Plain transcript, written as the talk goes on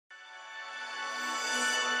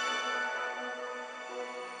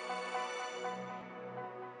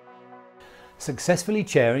Successfully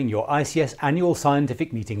chairing your ICS Annual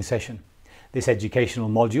Scientific Meeting session. This educational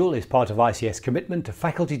module is part of ICS commitment to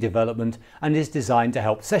faculty development and is designed to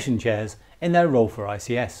help session chairs in their role for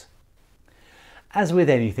ICS. As with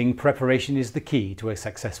anything, preparation is the key to a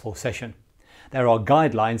successful session. There are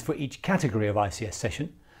guidelines for each category of ICS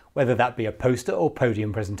session, whether that be a poster or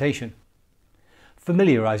podium presentation.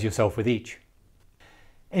 Familiarise yourself with each.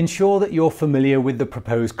 Ensure that you're familiar with the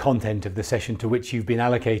proposed content of the session to which you've been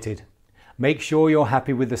allocated. Make sure you're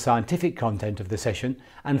happy with the scientific content of the session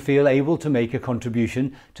and feel able to make a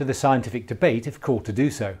contribution to the scientific debate if called to do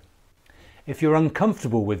so. If you're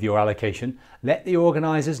uncomfortable with your allocation, let the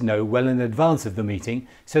organisers know well in advance of the meeting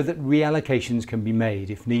so that reallocations can be made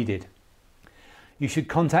if needed. You should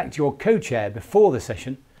contact your co-chair before the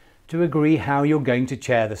session to agree how you're going to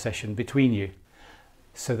chair the session between you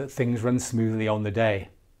so that things run smoothly on the day.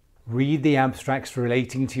 Read the abstracts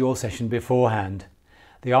relating to your session beforehand.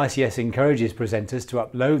 The ICS encourages presenters to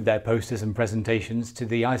upload their posters and presentations to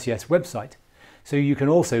the ICS website, so you can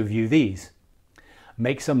also view these.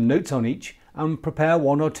 Make some notes on each and prepare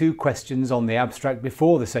 1 or 2 questions on the abstract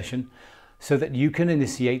before the session so that you can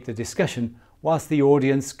initiate the discussion whilst the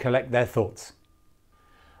audience collect their thoughts.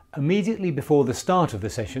 Immediately before the start of the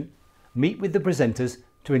session, meet with the presenters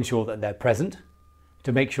to ensure that they're present,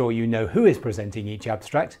 to make sure you know who is presenting each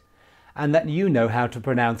abstract, and that you know how to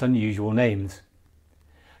pronounce unusual names.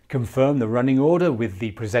 Confirm the running order with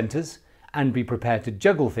the presenters and be prepared to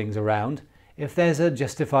juggle things around if there's a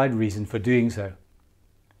justified reason for doing so.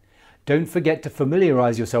 Don't forget to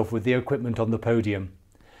familiarise yourself with the equipment on the podium.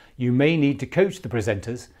 You may need to coach the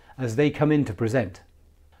presenters as they come in to present.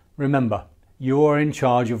 Remember, you are in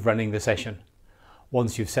charge of running the session.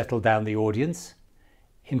 Once you've settled down the audience,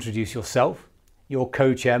 introduce yourself, your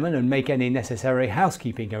co-chairman, and make any necessary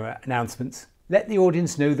housekeeping announcements. Let the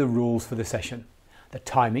audience know the rules for the session, the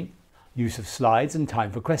timing, use of slides and time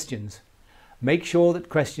for questions. Make sure that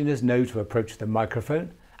questioners know to approach the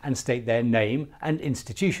microphone and state their name and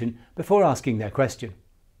institution before asking their question.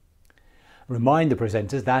 Remind the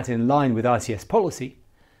presenters that, in line with ICS policy,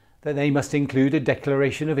 that they must include a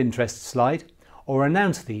declaration of interest slide or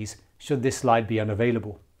announce these should this slide be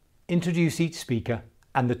unavailable. Introduce each speaker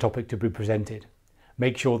and the topic to be presented.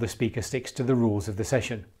 Make sure the speaker sticks to the rules of the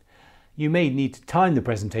session. You may need to time the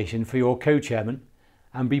presentation for your co-chairman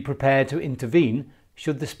and be prepared to intervene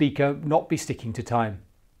should the speaker not be sticking to time.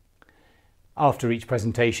 After each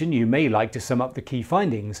presentation, you may like to sum up the key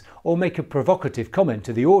findings or make a provocative comment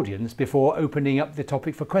to the audience before opening up the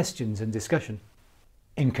topic for questions and discussion.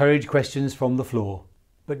 Encourage questions from the floor,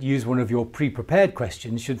 but use one of your pre-prepared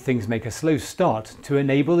questions should things make a slow start to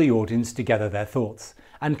enable the audience to gather their thoughts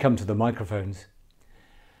and come to the microphones.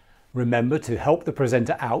 Remember to help the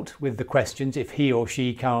presenter out with the questions if he or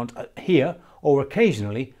she can't hear or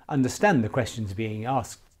occasionally understand the questions being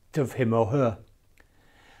asked of him or her.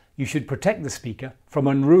 You should protect the speaker from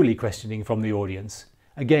unruly questioning from the audience.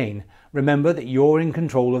 Again, remember that you're in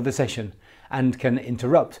control of the session and can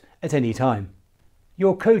interrupt at any time.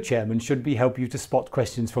 Your co-chairman should help you to spot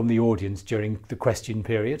questions from the audience during the question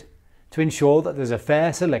period to ensure that there's a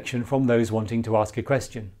fair selection from those wanting to ask a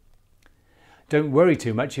question. Don't worry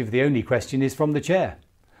too much if the only question is from the chair.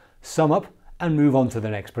 Sum up and move on to the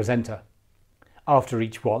next presenter. After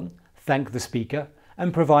each one, thank the speaker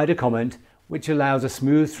and provide a comment which allows a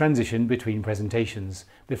smooth transition between presentations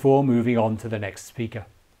before moving on to the next speaker.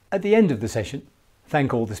 At the end of the session,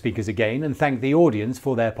 thank all the speakers again and thank the audience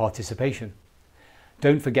for their participation.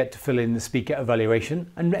 Don't forget to fill in the speaker evaluation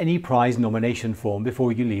and any prize nomination form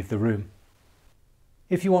before you leave the room.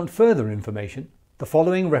 If you want further information, the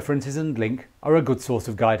following references and link are a good source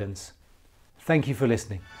of guidance. Thank you for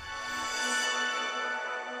listening.